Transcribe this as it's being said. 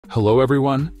Hello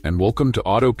everyone, and welcome to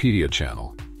Autopedia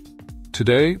channel.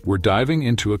 Today, we're diving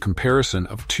into a comparison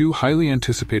of two highly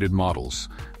anticipated models,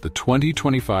 the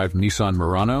 2025 Nissan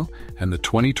Murano and the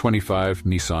 2025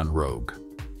 Nissan Rogue.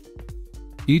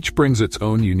 Each brings its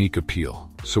own unique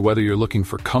appeal, so whether you're looking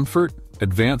for comfort,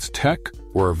 advanced tech,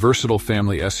 or a versatile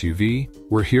family SUV,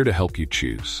 we're here to help you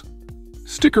choose.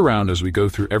 Stick around as we go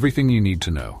through everything you need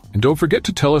to know, and don't forget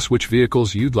to tell us which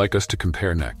vehicles you'd like us to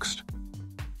compare next.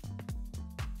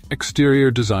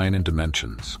 Exterior design and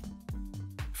dimensions.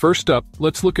 First up,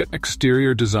 let's look at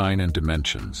exterior design and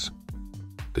dimensions.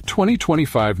 The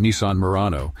 2025 Nissan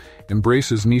Murano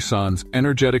embraces Nissan's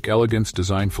energetic elegance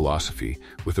design philosophy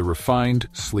with a refined,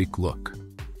 sleek look.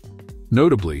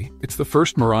 Notably, it's the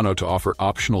first Murano to offer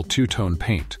optional two-tone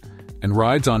paint and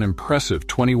rides on impressive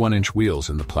 21-inch wheels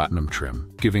in the platinum trim,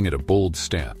 giving it a bold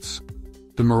stance.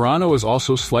 The Murano is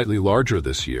also slightly larger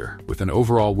this year, with an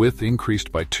overall width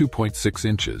increased by 2.6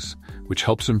 inches, which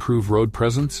helps improve road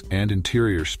presence and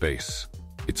interior space.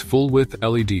 Its full-width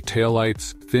LED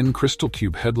taillights, thin crystal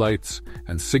cube headlights,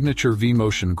 and signature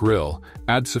V-motion grille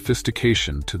add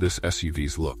sophistication to this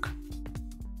SUV's look.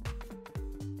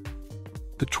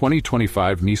 The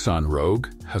 2025 Nissan Rogue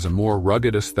has a more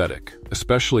rugged aesthetic,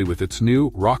 especially with its new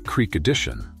Rock Creek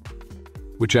Edition,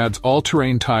 which adds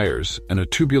all-terrain tires and a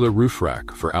tubular roof rack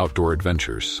for outdoor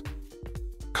adventures.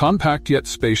 Compact yet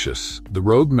spacious, the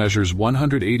Rogue measures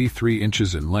 183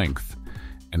 inches in length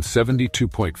and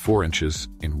 72.4 inches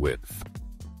in width.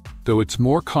 Though it's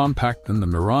more compact than the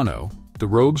Murano, the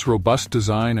Rogue's robust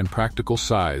design and practical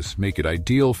size make it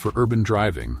ideal for urban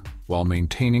driving while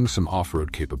maintaining some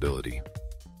off-road capability.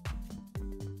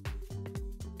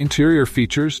 Interior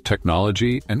features,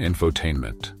 technology, and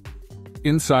infotainment.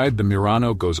 Inside, the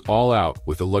Murano goes all out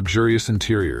with a luxurious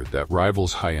interior that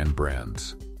rivals high-end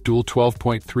brands. Dual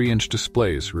 12.3-inch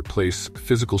displays replace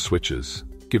physical switches,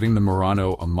 giving the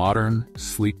Murano a modern,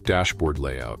 sleek dashboard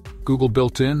layout. Google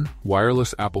built-in,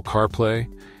 wireless Apple CarPlay,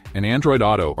 and Android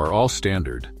Auto are all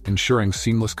standard, ensuring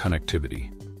seamless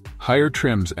connectivity. Higher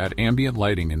trims add ambient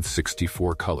lighting in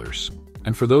 64 colors.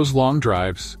 And for those long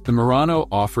drives, the Murano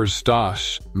offers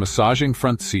stylish, massaging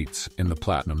front seats in the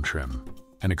platinum trim,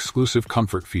 an exclusive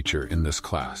comfort feature in this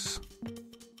class.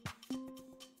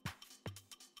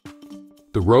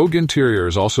 The Rogue interior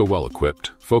is also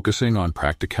well-equipped, focusing on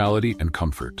practicality and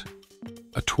comfort.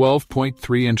 A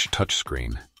 12.3-inch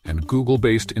touchscreen and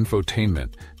Google-based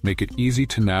infotainment make it easy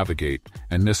to navigate,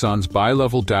 and Nissan's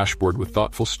bi-level dashboard with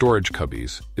thoughtful storage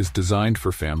cubbies is designed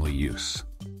for family use.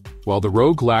 While the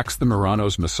Rogue lacks the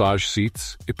Murano's massage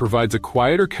seats, it provides a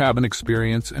quieter cabin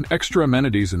experience and extra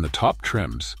amenities in the top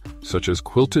trims, such as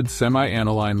quilted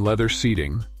semi-aniline leather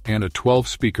seating and a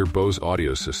 12-speaker Bose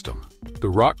audio system. The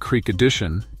Rock Creek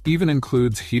Edition even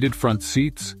includes heated front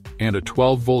seats and a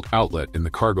 12-volt outlet in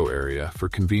the cargo area for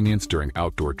convenience during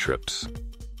outdoor trips.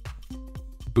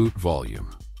 Boot volume.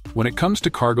 When it comes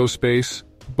to cargo space,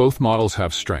 both models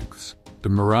have strengths. The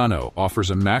Murano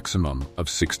offers a maximum of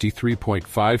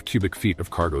 63.5 cubic feet of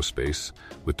cargo space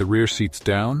with the rear seats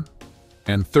down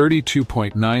and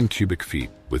 32.9 cubic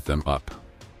feet with them up.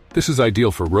 This is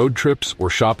ideal for road trips or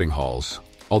shopping hauls,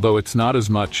 although it's not as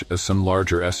much as some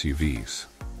larger SUVs.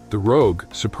 The Rogue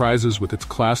surprises with its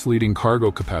class-leading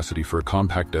cargo capacity for a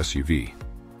compact SUV.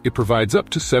 It provides up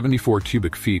to 74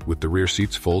 cubic feet with the rear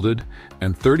seats folded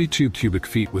and 32 cubic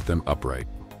feet with them upright.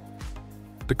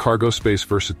 The cargo space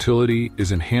versatility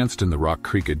is enhanced in the Rock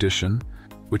Creek Edition,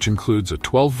 which includes a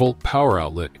 12-volt power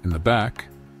outlet in the back,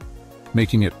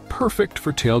 making it perfect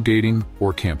for tailgating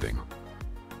or camping.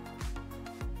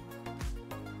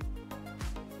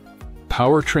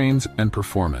 Powertrains and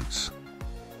performance.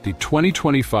 The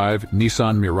 2025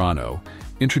 Nissan Murano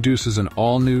introduces an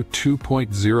all-new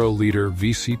 2.0-liter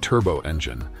VC turbo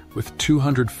engine with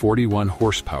 241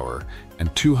 horsepower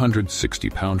and 260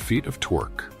 pound-feet of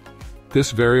torque.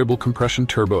 This variable compression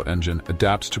turbo engine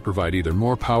adapts to provide either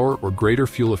more power or greater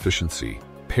fuel efficiency,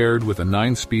 paired with a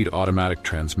 9-speed automatic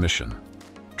transmission.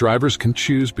 Drivers can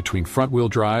choose between front-wheel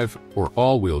drive or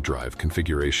all-wheel drive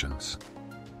configurations.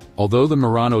 Although the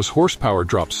Murano's horsepower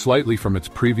drops slightly from its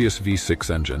previous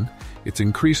V6 engine, its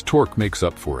increased torque makes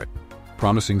up for it,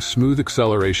 promising smooth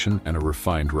acceleration and a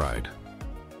refined ride.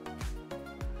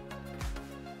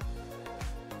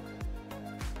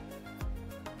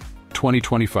 The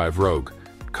 2025 Rogue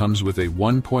comes with a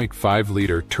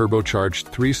 1.5-liter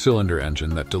turbocharged 3-cylinder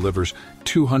engine that delivers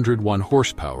 201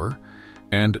 horsepower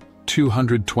and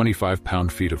 225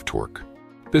 pound-feet of torque.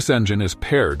 This engine is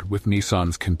paired with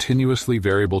Nissan's continuously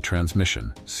variable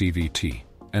transmission, CVT,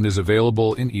 and is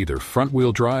available in either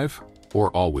front-wheel drive or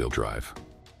all-wheel drive.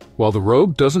 While the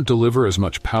Rogue doesn't deliver as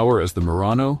much power as the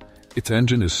Murano, Its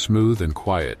engine is smooth and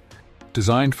quiet,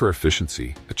 designed for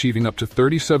efficiency, achieving up to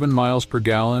 37 miles per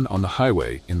gallon on the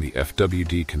highway in the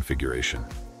FWD configuration.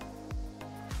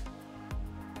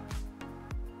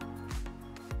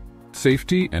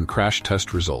 Safety and crash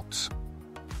test results.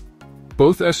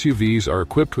 Both SUVs are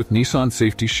equipped with Nissan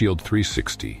Safety Shield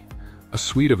 360, a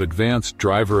suite of advanced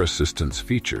driver assistance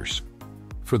features.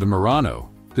 For the Murano,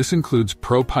 this includes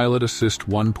Pro Pilot Assist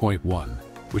 1.1,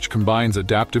 which combines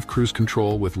adaptive cruise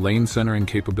control with lane centering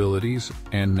capabilities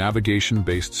and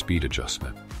navigation-based speed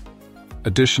adjustment.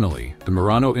 Additionally, the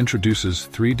Murano introduces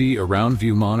 3D Around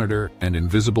View Monitor and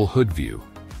Invisible Hood View,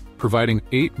 providing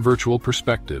 8 virtual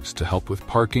perspectives to help with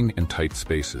parking and tight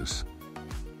spaces.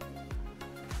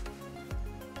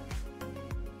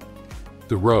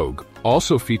 The Rogue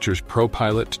also features Pro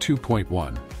Pilot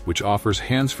 2.1, which offers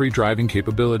hands-free driving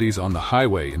capabilities on the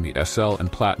highway in the SL and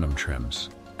Platinum trims,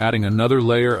 adding another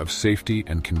layer of safety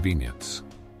and convenience.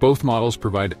 Both models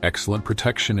provide excellent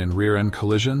protection in rear-end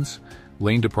collisions,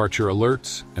 lane departure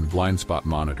alerts, and blind spot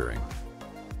monitoring.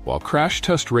 While crash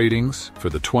test ratings for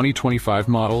the 2025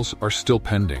 models are still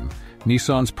pending,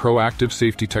 Nissan's proactive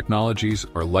safety technologies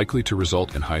are likely to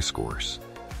result in high scores.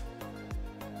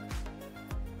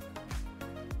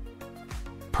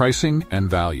 Pricing and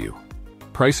value.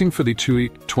 Pricing for the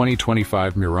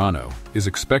 2025 Murano is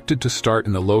expected to start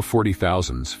in the low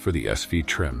 40,000s for the SV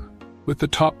trim, with the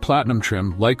top Platinum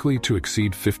trim likely to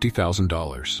exceed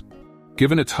 $50,000.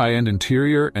 Given its high-end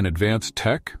interior and advanced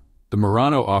tech, the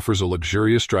Murano offers a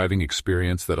luxurious driving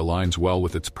experience that aligns well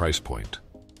with its price point.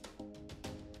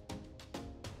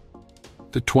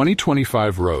 The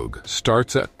 2025 Rogue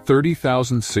starts at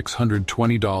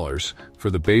 $30,620 for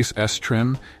the base S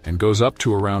trim and goes up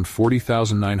to around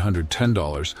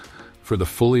 $40,910 for the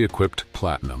fully equipped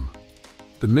Platinum.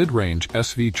 The mid-range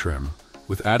SV trim,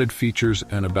 with added features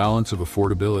and a balance of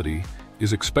affordability,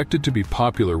 is expected to be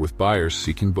popular with buyers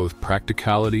seeking both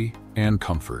practicality and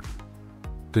comfort.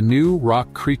 The new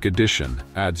Rock Creek Edition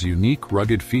adds unique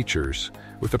rugged features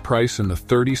with a price in the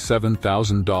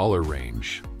 $37,000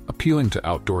 range, appealing to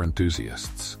outdoor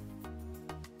enthusiasts.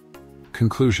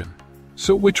 Conclusion.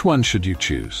 So which one should you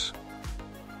choose?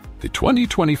 The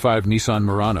 2025 Nissan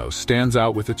Murano stands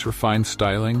out with its refined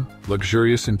styling,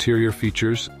 luxurious interior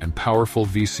features, and powerful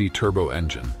VC turbo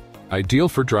engine, ideal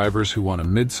for drivers who want a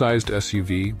mid-sized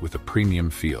SUV with a premium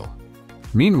feel.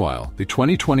 Meanwhile, the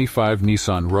 2025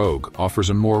 Nissan Rogue offers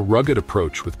a more rugged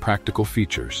approach with practical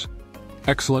features,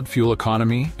 excellent fuel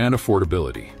economy, and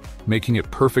affordability, making it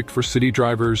perfect for city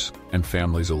drivers and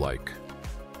families alike.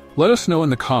 Let us know in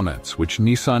the comments which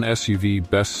Nissan SUV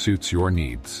best suits your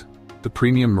needs, the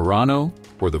premium Murano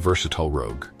or the versatile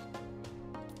Rogue.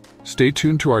 Stay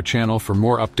tuned to our channel for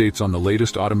more updates on the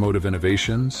latest automotive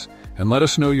innovations, and let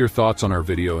us know your thoughts on our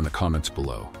video in the comments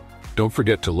below. Don't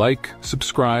forget to like,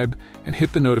 subscribe, and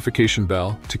hit the notification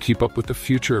bell to keep up with the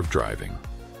future of driving.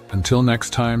 Until next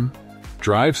time,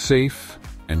 drive safe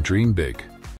and dream big.